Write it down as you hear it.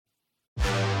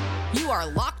You are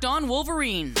Locked On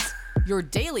Wolverines, your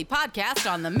daily podcast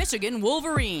on the Michigan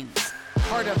Wolverines,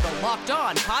 part of the Locked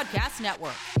On Podcast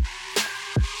Network.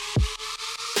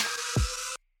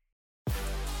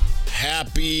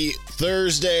 Happy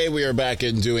Thursday. We are back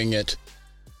in doing it.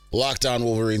 Locked On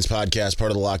Wolverines podcast,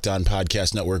 part of the Locked On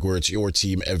Podcast Network, where it's your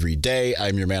team every day.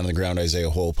 I'm your man on the ground, Isaiah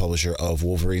Hole, publisher of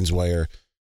Wolverines Wire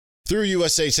through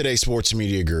USA Today Sports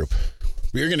Media Group.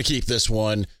 We're going to keep this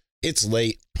one. It's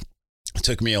late. It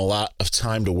took me a lot of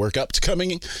time to work up to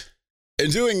coming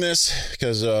and doing this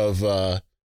because of,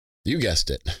 you guessed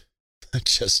it,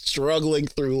 just struggling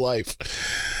through life.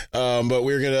 But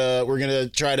we're gonna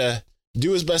try to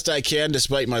do as best I can,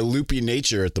 despite my loopy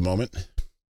nature at the moment,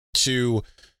 to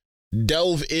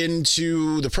delve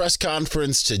into the press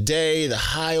conference today, the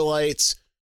highlights.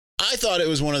 I thought it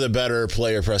was one of the better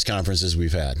player press conferences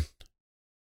we've had.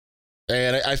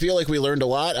 And I feel like we learned a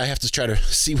lot. I have to try to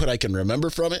see what I can remember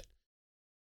from it.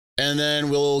 And then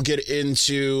we'll get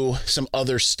into some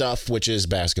other stuff, which is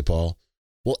basketball.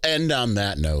 We'll end on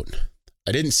that note.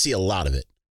 I didn't see a lot of it,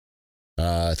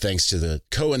 thanks to the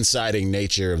coinciding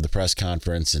nature of the press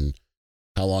conference and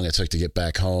how long it took to get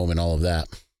back home and all of that.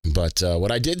 But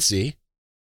what I did see,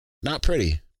 not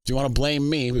pretty. If you want to blame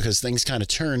me because things kind of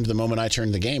turned the moment I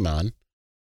turned the game on,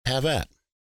 have at.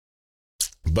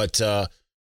 But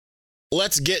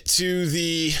let's get to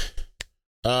the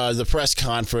press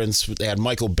conference. They had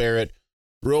Michael Barrett,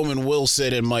 Roman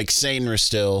Wilson, and Mike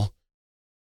Sainristil.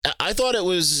 I thought it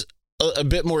was a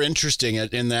bit more interesting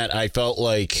in that I felt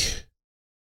like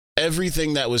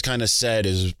everything that was kind of said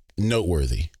is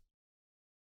noteworthy.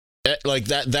 Like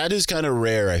that is kind of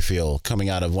rare, I feel, coming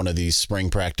out of one of these spring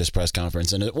practice press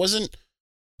conferences. And it wasn't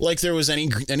like there was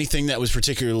anything that was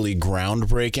particularly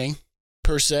groundbreaking,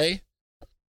 per se.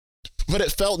 But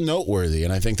it felt noteworthy,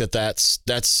 and I think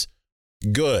that's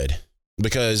good,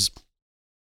 because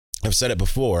I've said it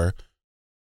before.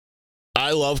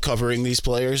 I love covering these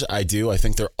players. I do. I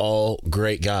think they're all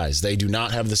great guys. They do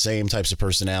not have the same types of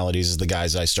personalities as the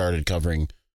guys I started covering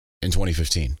in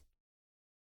 2015.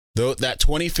 Though that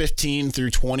 2015 through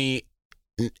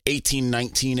 2018,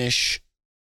 19-ish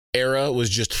era was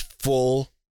just full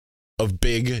of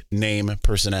big name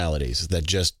personalities that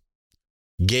just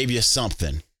gave you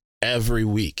something every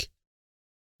week.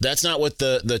 That's not what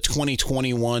the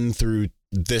 2021 through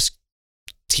this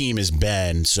team has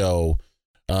been. So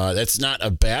that's not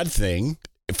a bad thing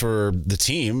for the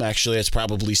team. Actually, it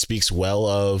probably speaks well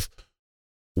of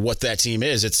what that team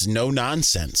is. It's no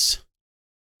nonsense.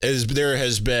 There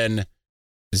has been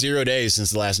 0 days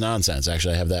since the last nonsense.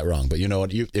 Actually, I have that wrong. But you know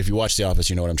what? If you watch The Office,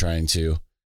 you know what I'm trying to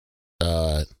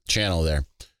channel there.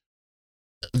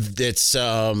 It's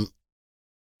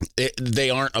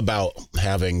they aren't about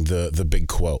having the big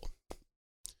quote.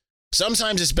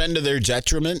 Sometimes it's been to their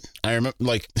detriment. I remember,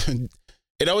 like,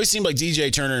 it always seemed like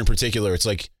DJ Turner in particular. It's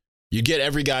like you get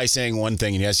every guy saying one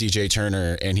thing, and you ask DJ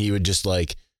Turner, and he would just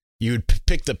like, you would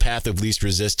pick the path of least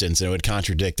resistance, and it would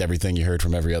contradict everything you heard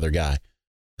from every other guy.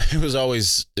 It's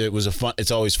always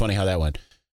funny how that went.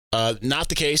 Not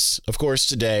the case, of course,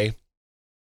 today.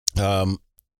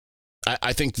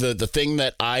 I think the thing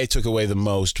that I took away the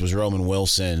most was Roman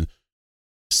Wilson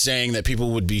saying that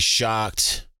people would be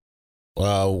shocked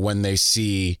when they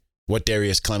see what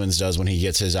Darius Clemens does when he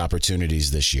gets his opportunities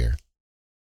this year.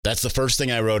 That's the first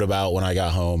thing I wrote about when I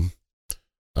got home.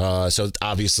 So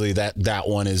obviously that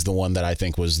one is the one that I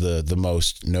think was the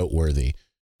most noteworthy.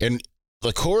 And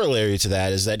the corollary to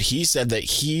that is that he said that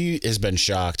he has been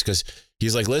shocked because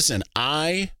he's like, listen,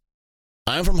 I'm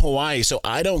from Hawaii, so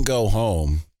I don't go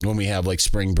home when we have like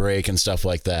spring break and stuff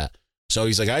like that. So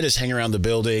he's like, I just hang around the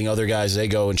building. Other guys, they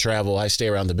go and travel. I stay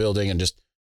around the building and just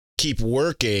keep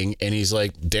working. And he's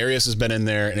like, Darius has been in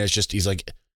there, and it's just, he's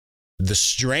like, the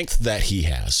strength that he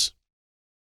has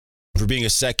for being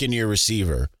a second-year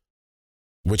receiver,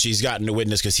 which he's gotten to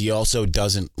witness because he also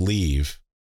doesn't leave.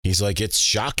 He's like, it's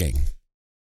shocking.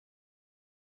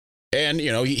 And,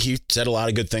 you know, he said a lot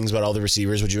of good things about all the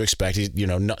receivers. Would you expect?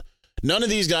 None of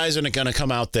these guys are going to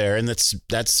come out there, and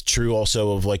that's true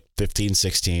also of like 15,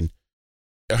 16,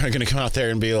 are going to come out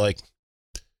there and be like,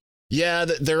 yeah,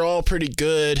 they're all pretty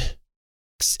good,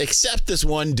 except this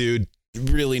one dude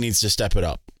really needs to step it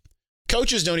up.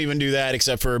 Coaches don't even do that,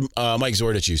 except for Mike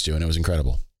Zordich used to, and it was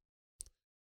incredible.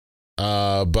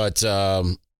 But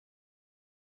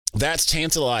that's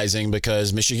tantalizing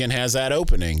because Michigan has that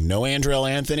opening. No Andrell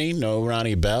Anthony, no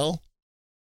Ronnie Bell.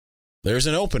 There's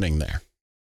an opening there.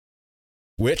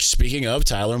 Which, speaking of,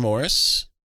 Tyler Morris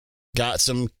got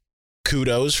some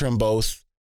kudos from both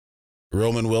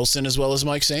Roman Wilson as well as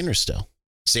Mike Sainristil.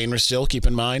 Sainristil, keep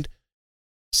in mind,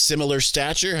 similar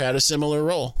stature, had a similar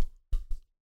role.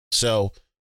 So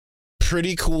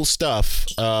pretty cool stuff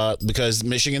because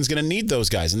Michigan's going to need those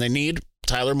guys, and they need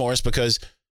Tyler Morris because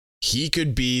he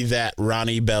could be that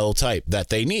Ronnie Bell type that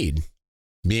they need,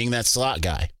 being that slot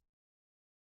guy.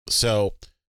 So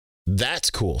that's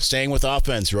cool. Staying with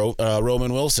offense,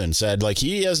 Roman Wilson said like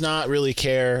he does not really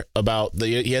care about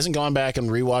he hasn't gone back and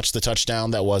rewatched the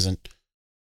touchdown that wasn't.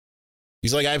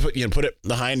 He's like, I put it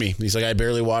behind me. He's like, I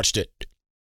barely watched it.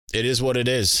 It is what it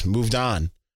is. Moved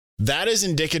on. That is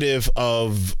indicative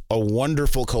of a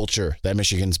wonderful culture that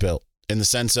Michigan's built in the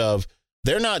sense of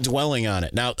they're not dwelling on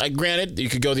it. Now, granted, you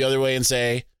could go the other way and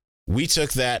say, we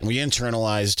took that and we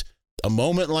internalized a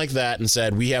moment like that and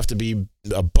said, we have to be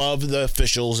above the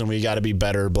officials and we got to be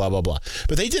better, blah, blah, blah.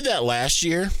 But they did that last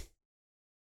year,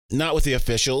 not with the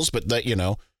officials, but that,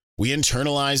 we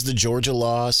internalized the Georgia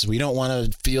loss. We don't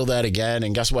want to feel that again.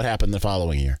 And guess what happened the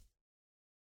following year?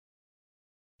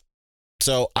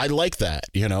 So I like that.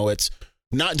 It's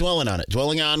not dwelling on it,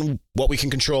 dwelling on what we can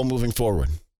control moving forward.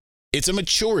 It's a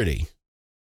maturity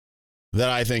that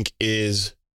I think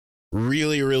is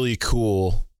really, really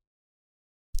cool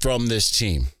from this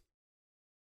team.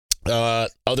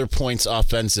 Other points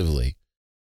offensively.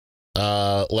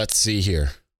 Let's see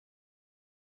here.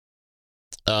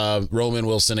 Roman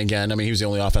Wilson again. I mean, he was the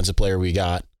only offensive player we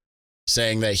got,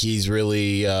 saying that he's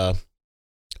really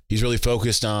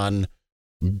focused on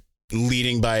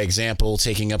leading by example,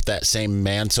 taking up that same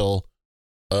mantle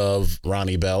of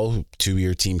Ronnie Bell,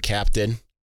 2-year team captain,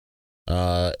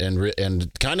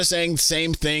 and kind of saying the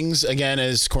same things again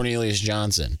as Cornelius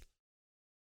Johnson.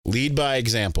 Lead by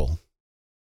example.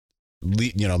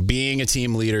 Being a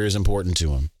team leader is important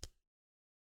to him.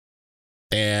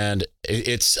 And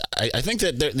I think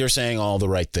that they're saying all the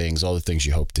right things, all the things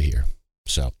you hope to hear.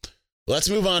 So let's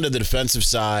move on to the defensive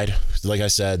side. Like I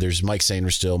said, there's Mike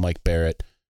Sainristil, Mike Barrett.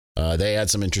 They had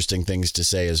some interesting things to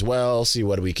say as well. See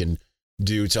what we can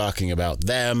do talking about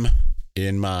them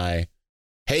in my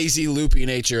hazy, loopy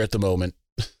nature at the moment.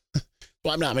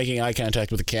 Well, I'm not making eye contact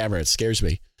with the camera. It scares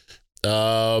me.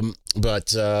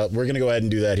 But we're going to go ahead and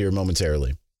do that here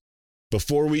momentarily.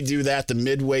 Before we do that, the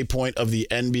midway point of the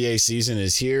NBA season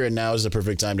is here, and now is the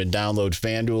perfect time to download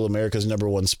FanDuel, America's #1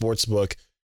 sportsbook,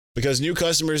 because new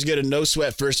customers get a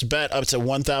no-sweat first bet up to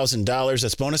 $1,000.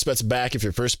 That's bonus bets back if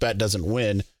your first bet doesn't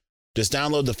win. Just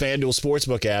download the FanDuel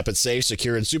Sportsbook app. It's safe,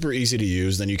 secure, and super easy to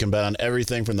use. Then you can bet on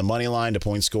everything from the money line to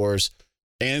point scores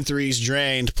and threes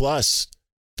drained. Plus,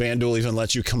 FanDuel even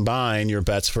lets you combine your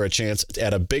bets for a chance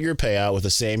at a bigger payout with the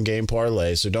same game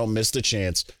parlay, so don't miss the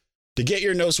chance to get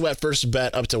your no-sweat first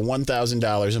bet up to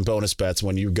 $1,000 in bonus bets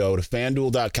when you go to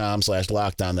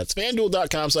FanDuel.com/LockedOn. That's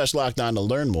FanDuel.com/LockedOn to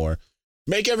learn more.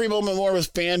 Make every moment more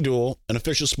with FanDuel, an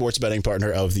official sports betting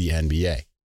partner of the NBA.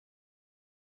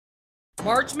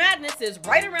 March Madness is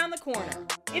right around the corner.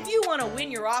 If you want to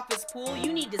win your office pool,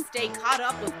 you need to stay caught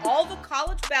up with all the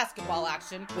college basketball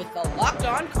action with the Locked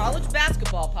On College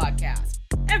Basketball Podcast.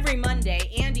 Every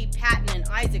Monday, Andy Patton and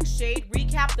Isaac Shade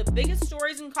recap the biggest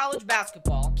stories in college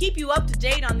basketball, keep you up to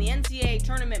date on the NCAA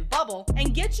tournament bubble,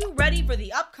 and get you ready for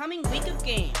the upcoming week of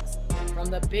games.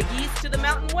 From the Big East to the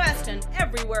Mountain West and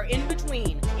everywhere in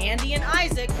between, Andy and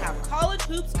Isaac have college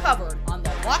hoops covered on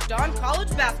the Locked On College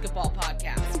Basketball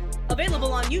Podcast.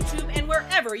 Available on YouTube and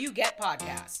wherever you get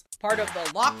podcasts. Part of the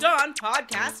Locked On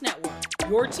Podcast Network.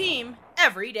 Your team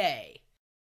every day.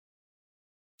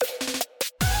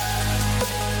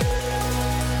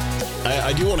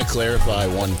 I do want to clarify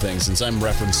one thing since I'm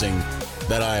referencing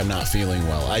that I am not feeling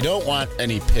well. I don't want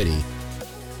any pity.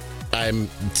 I'm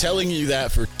telling you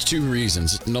that for two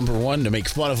reasons. Number one, to make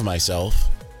fun of myself.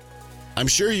 I'm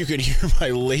sure you can hear my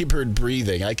labored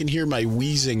breathing. I can hear my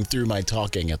wheezing through my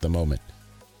talking at the moment.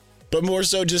 But more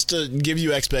so just to give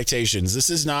you expectations. This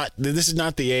is not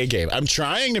the A game. I'm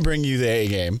trying to bring you the A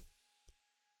game.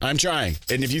 I'm trying.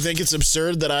 And if you think it's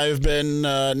absurd that I've been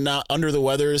not under the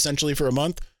weather essentially for a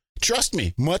month, trust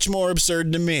me, much more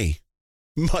absurd to me.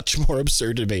 Much more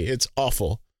absurd to me. It's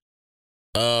awful.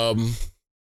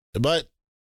 But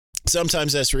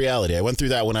sometimes that's reality. I went through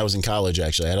that when I was in college,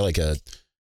 actually. I had like a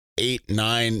 8,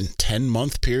 9, 10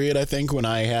 month period, I think, when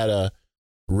I had a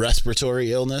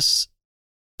respiratory illness.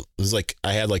 It was like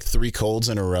I had like 3 colds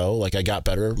in a row. Like I got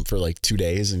better for like 2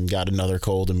 days and got another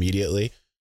cold immediately.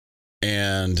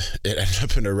 And it ended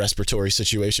up in a respiratory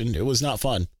situation. It was not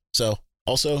fun. So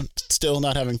also still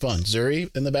not having fun.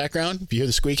 Zuri in the background, if you hear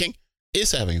the squeaking,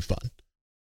 is having fun.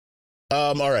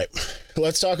 All right,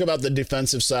 let's talk about the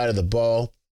defensive side of the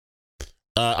ball.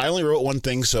 I only wrote one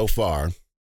thing so far,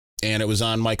 and it was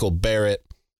on Michael Barrett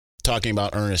talking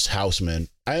about Ernest Hausman.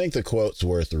 I think the quote's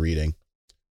worth reading.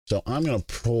 So I'm going to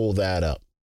pull that up.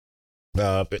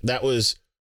 That was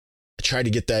I tried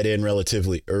to get that in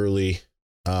relatively early.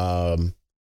 I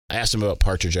asked him about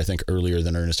Partridge, I think, earlier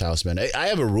than Ernest Hausmann. I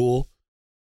have a rule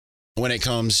when it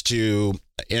comes to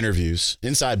interviews,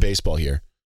 inside baseball here.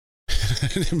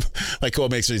 My quote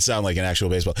makes me sound like an actual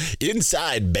baseball.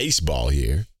 Inside baseball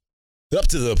here. Up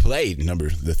to the plate,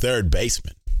 the third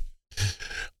baseman.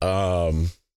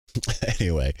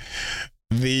 Anyway,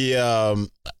 the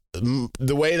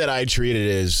way that I treat it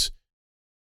is,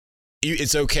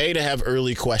 it's okay to have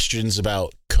early questions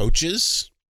about coaches,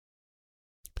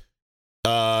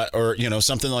 or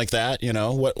something like that.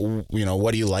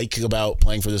 What do you like about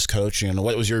playing for this coach?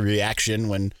 What was your reaction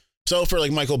when? So for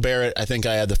like Michael Barrett, I think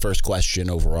I had the first question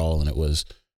overall, and it was,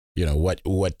 what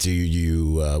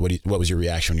was your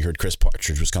reaction when you heard Chris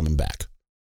Partridge was coming back?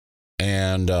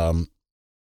 And I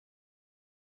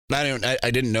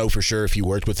didn't know for sure if he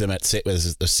worked with him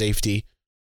as a safety,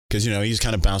 because he's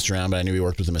kind of bounced around, but I knew he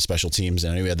worked with him at special teams,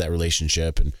 and I knew he had that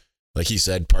relationship. And like he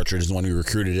said, Partridge is the one who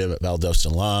recruited him at Valdosta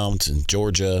Lount in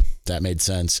Georgia. That made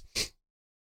sense.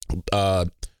 I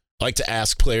like to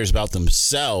ask players about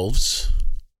themselves.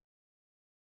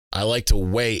 I like to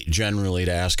wait generally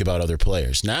to ask about other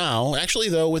players. Now, actually,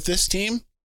 though, with this team,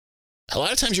 a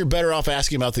lot of times you're better off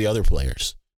asking about the other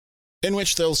players, in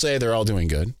which they'll say they're all doing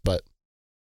good. But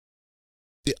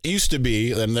it used to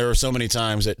be, and there were so many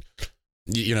times that,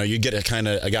 you get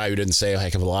a guy who didn't say a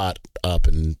heck of a lot up,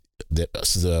 and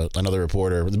another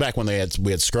reporter, back when we had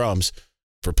scrums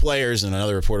for players, and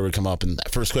another reporter would come up, and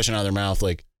that first question out of their mouth,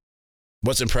 like,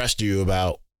 what's impressed you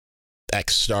about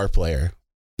X star player?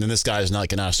 And this guy is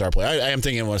not a star player. I am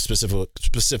thinking of a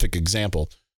specific example,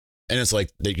 and it's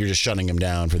like that you're just shutting him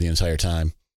down for the entire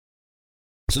time.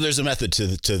 So there's a method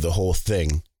to the whole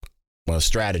thing, a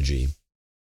strategy.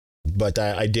 But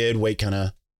I did wait kind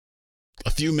of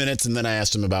a few minutes, and then I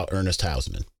asked him about Ernest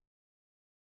Hausmann.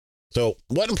 So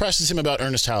what impresses him about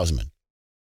Ernest Hausmann?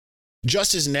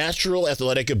 Just his natural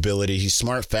athletic ability. He's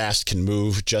smart, fast, can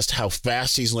move. Just how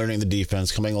fast he's learning the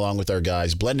defense, coming along with our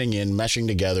guys, blending in, meshing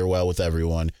together well with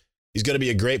everyone. He's going to be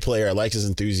a great player. I like his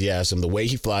enthusiasm, the way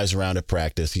he flies around at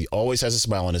practice. He always has a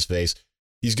smile on his face.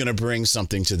 He's going to bring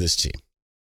something to this team.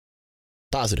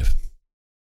 Positive.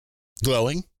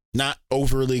 Glowing, not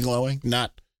overly glowing,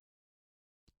 not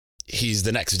he's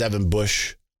the next Devin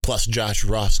Bush plus Josh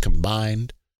Ross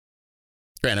combined.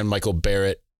 Granted, Michael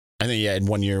Barrett, I think he had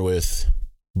 1 year with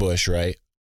Bush, right?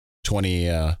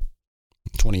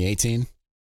 2018?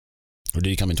 Or did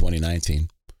he come in 2019?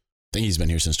 I think he's been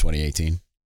here since 2018.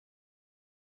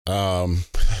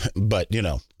 But,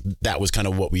 that was kind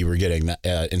of what we were getting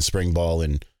in spring ball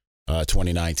in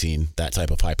 2019, that type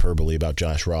of hyperbole about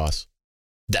Josh Ross.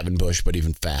 Devin Bush, but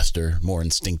even faster, more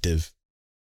instinctive.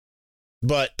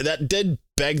 But that did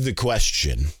beg the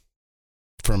question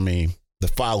for me, the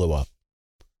follow-up.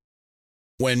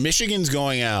 When Michigan's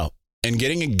going out and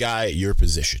getting a guy at your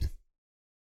position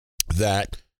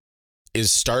that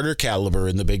is starter caliber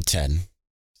in the Big Ten,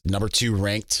 number 2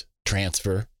 ranked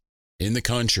transfer in the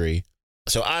country,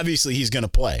 so obviously he's going to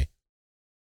play.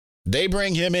 They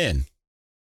bring him in.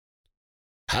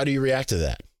 How do you react to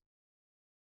that?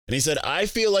 And he said, I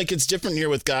feel like it's different here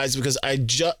with guys because I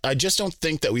just don't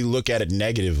think that we look at it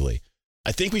negatively.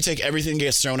 I think we take everything that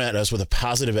gets thrown at us with a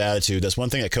positive attitude. That's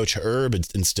one thing that Coach Herb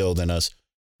instilled in us.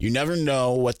 You never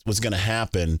know what was going to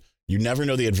happen. You never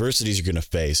know the adversities you're going to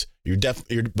face.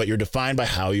 But you're defined by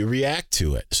how you react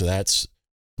to it. So that's,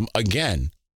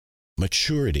 again,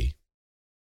 maturity.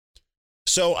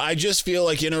 So I just feel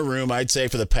like in a room, I'd say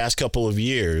for the past couple of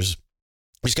years,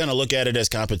 we just kind of look at it as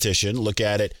competition, look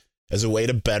at it as a way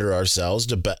to better ourselves,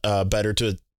 to better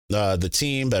to the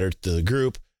team, better to the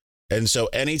group. And so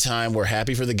anytime we're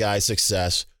happy for the guy's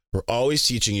success, we're always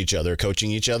teaching each other, coaching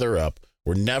each other up.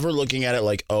 We're never looking at it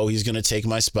like, oh, he's going to take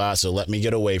my spot, so let me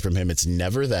get away from him. It's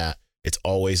never that. It's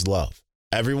always love.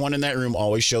 Everyone in that room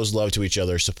always shows love to each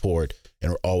other, support,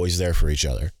 and we're always there for each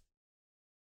other.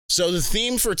 So the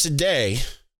theme for today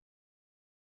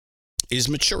is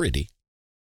maturity.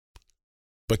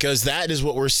 Because that is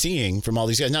what we're seeing from all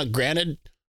these guys. Now, granted,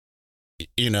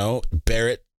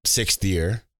 Barrett, 6th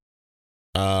year.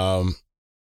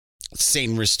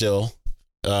 Sainristil,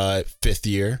 5th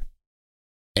year.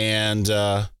 And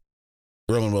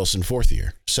Roman Wilson, 4th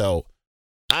year. So,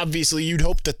 obviously, you'd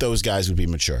hope that those guys would be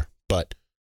mature. But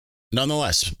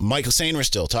nonetheless, Michael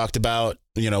Sainristil talked about,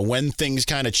 when things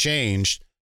kind of changed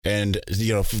and,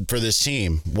 for this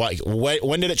team.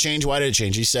 When did it change? Why did it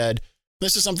change? He said,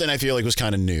 this is something I feel like was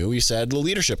kind of new. He said the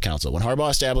leadership council. When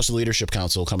Harbaugh established the leadership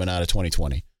council coming out of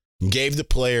 2020, gave the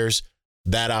players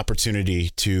that opportunity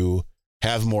to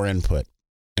have more input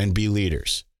and be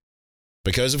leaders.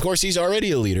 Because, of course, he's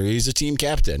already a leader. He's a team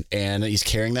captain, and he's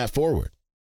carrying that forward.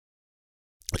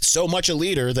 So much a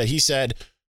leader that he said,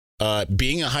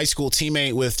 being a high school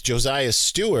teammate with Josiah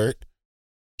Stewart,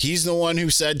 he's the one who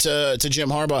said to Jim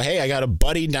Harbaugh, hey, I got a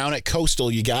buddy down at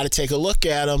Coastal. You got to take a look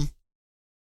at him.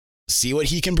 See what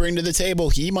he can bring to the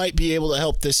table. He might be able to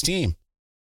help this team.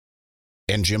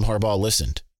 And Jim Harbaugh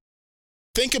listened.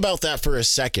 Think about that for a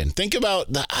second. Think about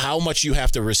how much you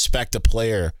have to respect a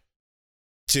player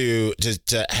to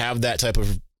have that type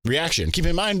of reaction. Keep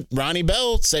in mind, Ronnie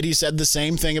Bell said he said the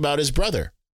same thing about his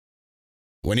brother.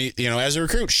 When he, as a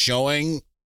recruit, showing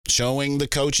the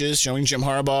coaches, showing Jim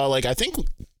Harbaugh, like, I think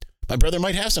my brother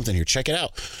might have something here. Check it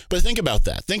out. But think about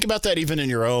that. Think about that even in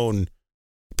your own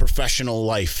professional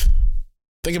life.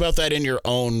 Think about that in your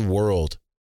own world.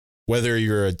 Whether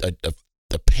you're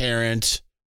a parent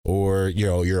or,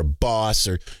 you're a boss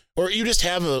or you just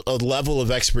have a level of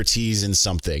expertise in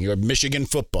something. You're Michigan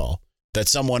football that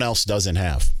someone else doesn't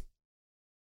have.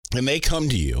 And they come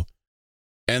to you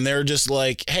and they're just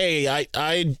like, hey,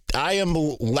 I am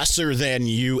lesser than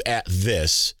you at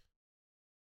this,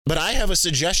 but I have a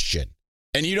suggestion.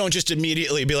 And you don't just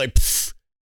immediately be like,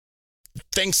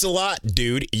 thanks a lot,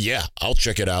 dude. Yeah, I'll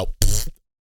check it out.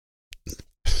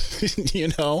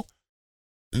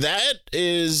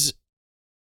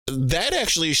 That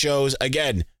actually shows,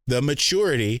 again, the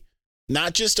maturity,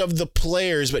 not just of the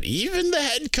players, but even the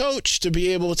head coach to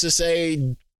be able to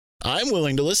say, I'm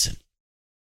willing to listen.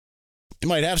 You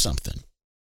might have something.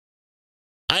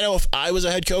 I know if I was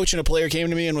a head coach and a player came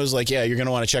to me and was like, yeah, you're going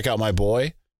to want to check out my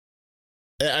boy,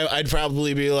 I'd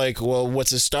probably be like, well,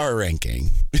 what's his star ranking?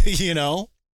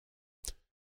 It's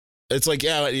like,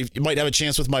 yeah, you might have a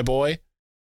chance with my boy.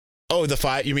 Oh,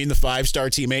 you mean the 5-star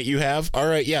teammate you have? All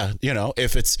right, yeah.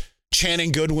 If it's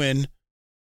Channing Goodwin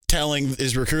telling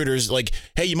his recruiters, like,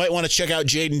 hey, you might want to check out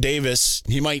Jaden Davis.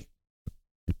 He might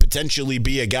potentially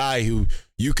be a guy who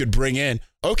you could bring in.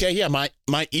 Okay, yeah, my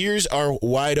ears are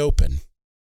wide open.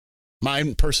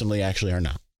 Mine personally actually are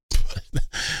not.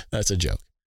 That's a joke.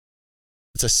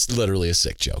 It's literally a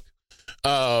sick joke.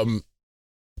 But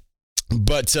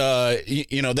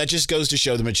that just goes to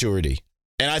show the maturity.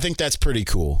 And I think that's pretty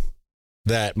cool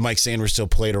that Mike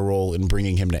Sainristil played a role in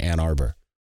bringing him to Ann Arbor.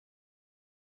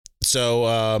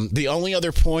 So the only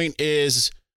other point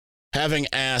is, having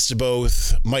asked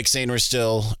both Mike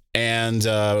Sainristil and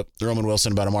Roman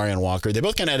Wilson about Amarian Walker, they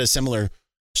both kind of had a similar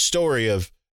story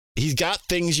of he's got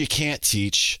things you can't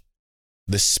teach.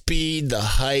 The speed, the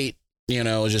height,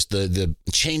 just the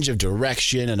change of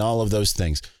direction and all of those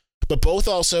things. But both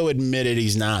also admitted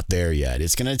he's not there yet.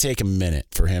 It's going to take a minute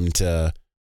for him to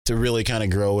really kind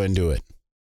of grow into it.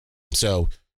 So,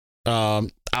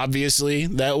 obviously,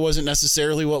 that wasn't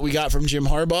necessarily what we got from Jim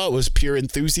Harbaugh. It was pure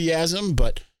enthusiasm,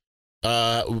 but,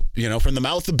 from the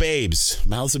mouths of babes,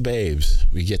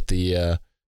 we get the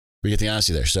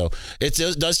honesty there. So it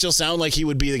does still sound like he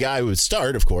would be the guy who would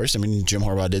start, of course. I mean, Jim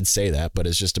Harbaugh did say that, but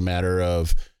it's just a matter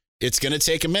of, it's going to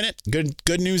take a minute.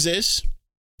 Good news is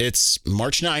it's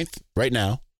March 9th right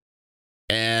now.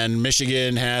 And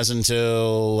Michigan has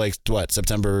until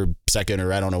September 2nd,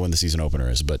 or I don't know when the season opener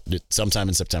is, but sometime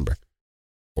in September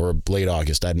or late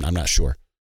August. I'm not sure.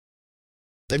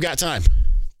 They've got time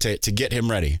to get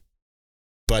him ready.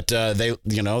 But they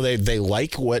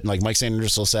like what, like Mike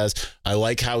Sainristil says, I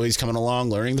like how he's coming along,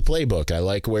 learning the playbook. I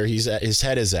like where his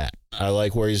head is at. I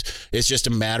like where it's just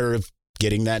a matter of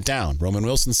getting that down. Roman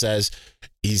Wilson says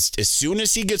as soon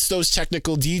as he gets those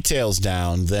technical details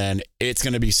down, then it's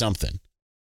going to be something.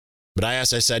 But I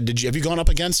said, have you gone up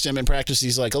against him in practice?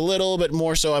 He's like, a little bit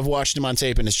more so. I've watched him on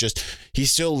tape, and it's just,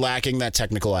 he's still lacking that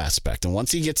technical aspect. And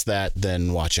once he gets that,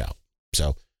 then watch out.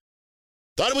 So,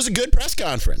 thought it was a good press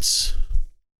conference.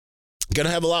 Going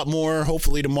to have a lot more,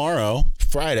 hopefully tomorrow,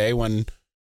 Friday, when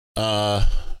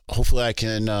hopefully I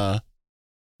can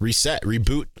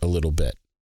reboot a little bit.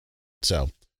 So,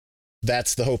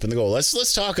 that's the hope and the goal.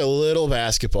 Let's talk a little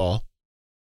basketball,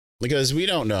 because we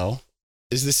don't know.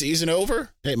 Is the season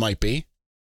over? It might be.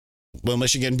 Will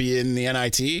Michigan be in the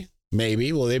NIT?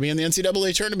 Maybe. Will they be in the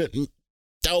NCAA tournament?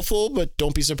 Doubtful, but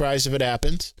don't be surprised if it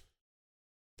happens.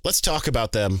 Let's talk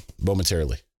about them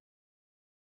momentarily.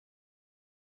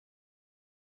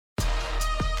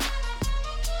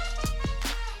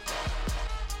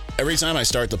 Every time I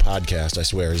start the podcast, I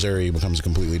swear, Zuri becomes a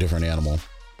completely different animal.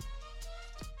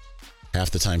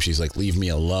 Half the time she's like, leave me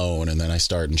alone. And then I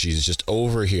start and she's just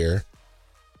over here.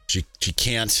 She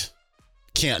can't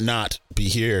not be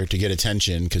here to get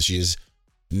attention because she's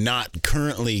not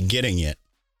currently getting it.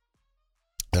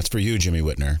 That's for you, Jimmy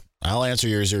Whitner. I'll answer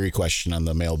your Zuri question on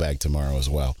the mailbag tomorrow as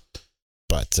well.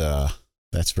 But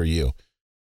that's for you.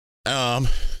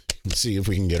 Let's see if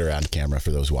we can get her on camera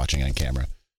for those watching on camera.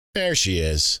 There she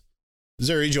is.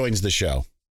 Zuri joins the show.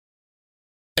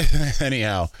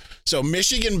 Anyhow, so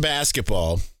Michigan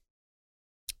basketball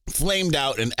flamed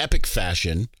out in epic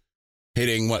fashion,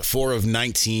 hitting, 4 of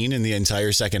 19 in the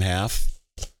entire second half.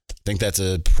 I think that's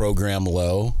a program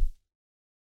low.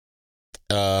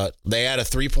 They had a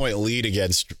 3-point lead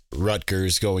against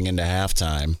Rutgers going into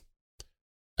halftime.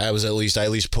 I at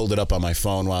least pulled it up on my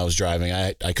phone while I was driving.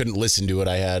 I couldn't listen to it.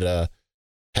 I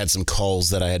had some calls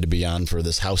that I had to be on for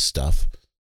this house stuff.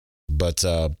 But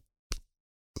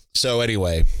so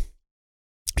anyway,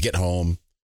 I get home,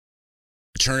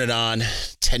 turn it on,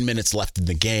 10 minutes left in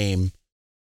the game.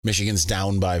 Michigan's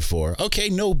down by 4. Okay,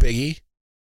 no biggie.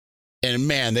 And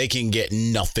man, they can get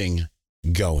nothing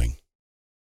going.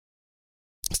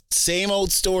 Same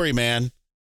old story, man.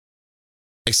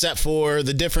 Except for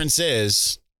the difference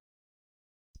is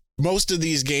most of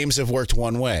these games have worked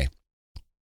one way.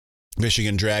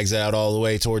 Michigan drags it out all the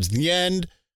way towards the end.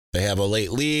 They have a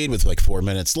late lead with 4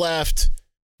 minutes left.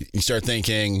 You start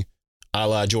thinking, a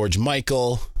la George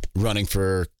Michael, running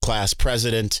for class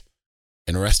president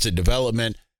in Arrested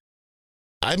Development.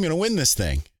 I'm going to win this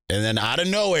thing. And then out of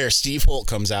nowhere, Steve Holt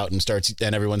comes out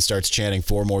and everyone starts chanting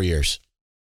 4 more years.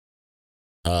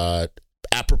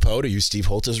 Apropos to use Steve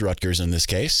Holt as Rutgers in this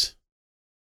case.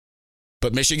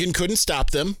 But Michigan couldn't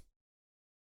stop them.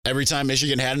 Every time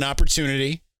Michigan had an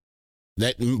opportunity,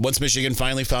 once Michigan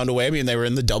finally found a way, they were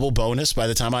in the double bonus by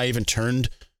the time I even turned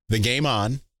the game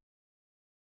on.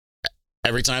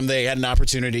 Every time they had an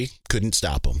opportunity, couldn't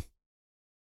stop them.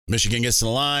 Michigan gets to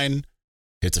the line,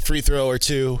 hits a free throw or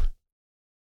two.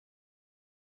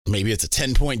 Maybe it's a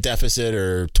 10-point deficit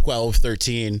or 12,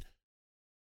 13.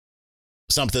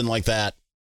 Something like that.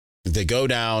 They go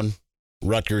down.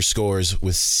 Rutgers scores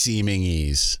with seeming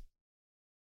ease.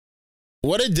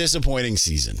 What a disappointing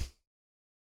season.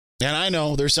 And I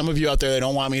know there's some of you out there that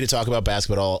don't want me to talk about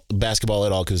basketball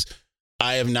at all because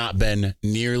I have not been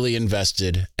nearly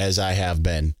invested as I have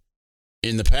been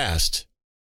in the past.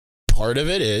 Part of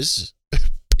it is,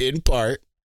 in part,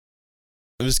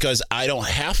 it was because I don't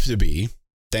have to be,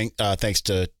 thanks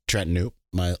to Trent Knoop,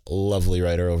 my lovely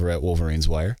writer over at Wolverines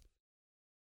Wire.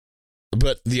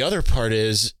 But the other part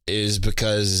is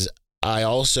because I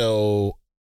also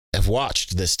have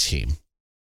watched this team.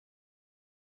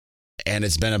 And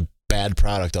it's been a bad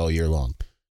product all year long.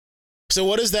 So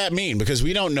what does that mean? Because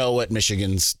we don't know what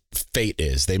Michigan's fate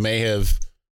is. They may have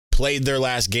played their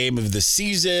last game of the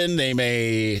season. They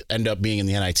may end up being in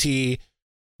the NIT.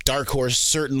 Dark horse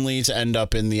certainly to end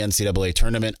up in the NCAA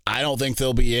tournament. I don't think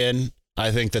they'll be in.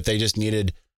 I think that they just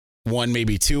needed 1,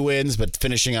 maybe 2 wins, but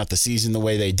finishing out the season the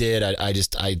way they did,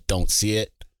 I don't see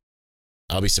it.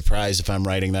 I'll be surprised if I'm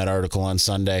writing that article on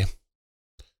Sunday.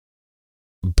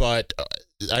 But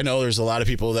I know there's a lot of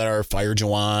people that are fire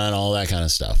Juwan, all that kind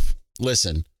of stuff.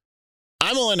 Listen,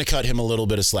 I'm willing to cut him a little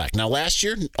bit of slack. Now, last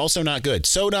year, also not good.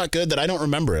 So not good that I don't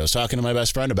remember it. I was talking to my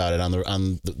best friend about it on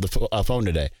the phone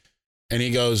today. And he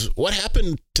goes, what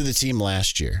happened to the team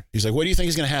last year? He's like, what do you think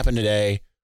is going to happen today?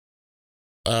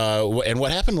 And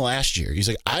what happened last year? He's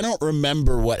like, I don't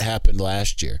remember what happened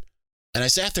last year. And I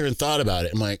sat there and thought about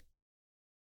it. I'm like,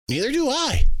 neither do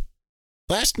I.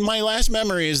 My last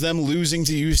memory is them losing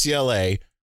to UCLA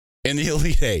in the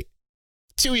Elite Eight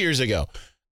 2 years ago.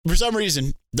 For some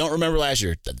reason, don't remember last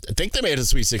year. I think they made it to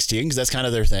Sweet 16 because that's kind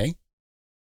of their thing.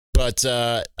 But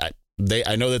I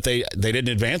know that they didn't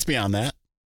advance beyond that.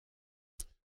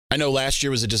 I know last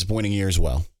year was a disappointing year as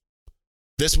well.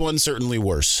 This one's certainly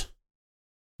worse.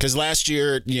 Because last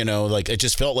year, it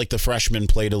just felt like the freshmen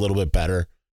played a little bit better.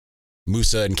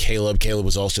 Musa and Caleb. Caleb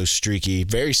was also streaky,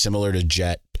 very similar to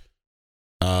Jet.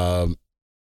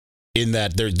 In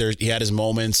that he had his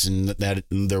moments, and that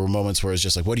there were moments where it's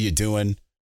just like, what are you doing?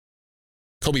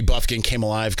 Kobe Buffkin came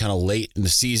alive kind of late in the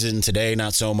season. Today,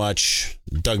 not so much.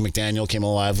 Doug McDaniel came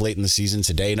alive late in the season.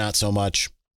 Today, not so much.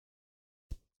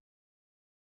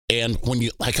 And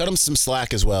I cut him some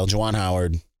slack as well, Juwan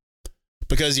Howard,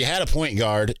 because you had a point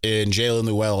guard in Jalen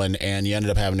Llewellyn, and you ended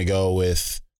up having to go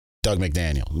with Doug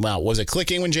McDaniel. Well, was it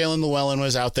clicking when Jalen Llewellyn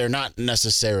was out there? Not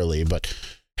necessarily, but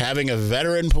having a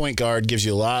veteran point guard gives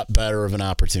you a lot better of an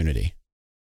opportunity.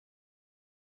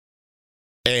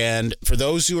 And for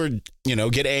those who are,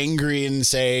 get angry and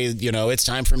say, it's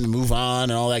time for him to move on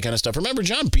and all that kind of stuff. Remember,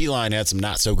 John Beilein had some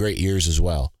not so great years as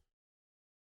well.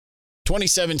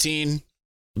 2017,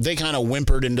 they kind of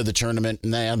whimpered into the tournament,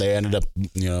 and they ended up,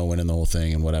 winning the whole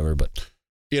thing and whatever. But,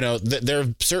 there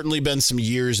have certainly been some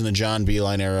years in the John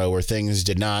Beilein era where things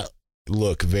did not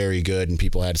look very good and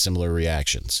people had similar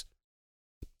reactions.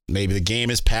 Maybe the game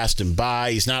has passed him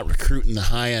by. He's not recruiting the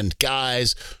high-end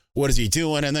guys. what is he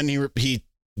doing? And then he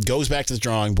goes back to the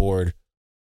drawing board,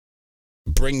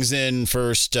 brings in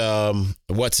first,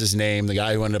 what's his name? The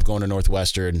guy who ended up going to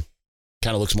Northwestern,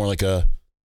 kind of looks more like a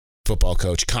football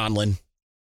coach,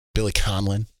 Billy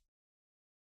Conlin.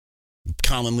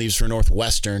 Conlin leaves for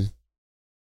Northwestern,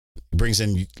 brings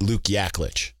in Luke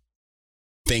Yaklich.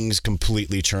 Things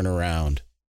completely turn around.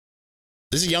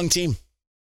 This is a young team.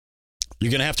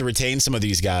 You're going to have to retain some of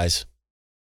these guys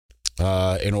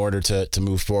in order to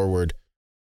move forward.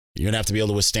 You're going to have to be able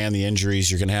to withstand the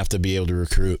injuries. You're going to have to be able to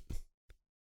recruit.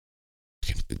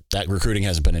 That recruiting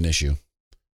hasn't been an issue.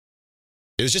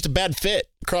 It was just a bad fit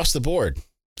across the board,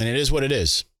 and it is what it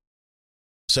is.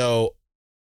 So,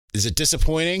 is it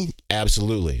disappointing?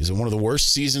 Absolutely. Is it one of the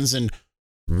worst seasons in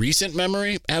recent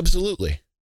memory? Absolutely.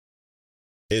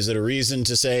 Is it a reason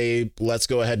to say, let's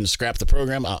go ahead and scrap the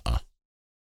program?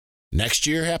 Next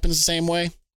year happens the same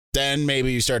way? Then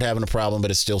maybe you start having a problem,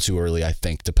 but it's still too early, I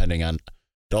think, it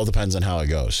all depends on how it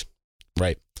goes.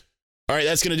 Right. All right,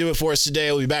 that's going to do it for us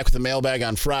today. We'll be back with the mailbag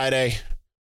on Friday.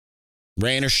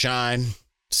 Rain or shine,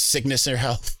 sickness or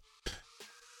health.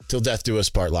 Till death do us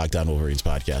part, Locked On Wolverines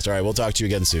podcast. All right, we'll talk to you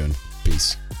again soon.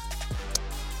 Peace.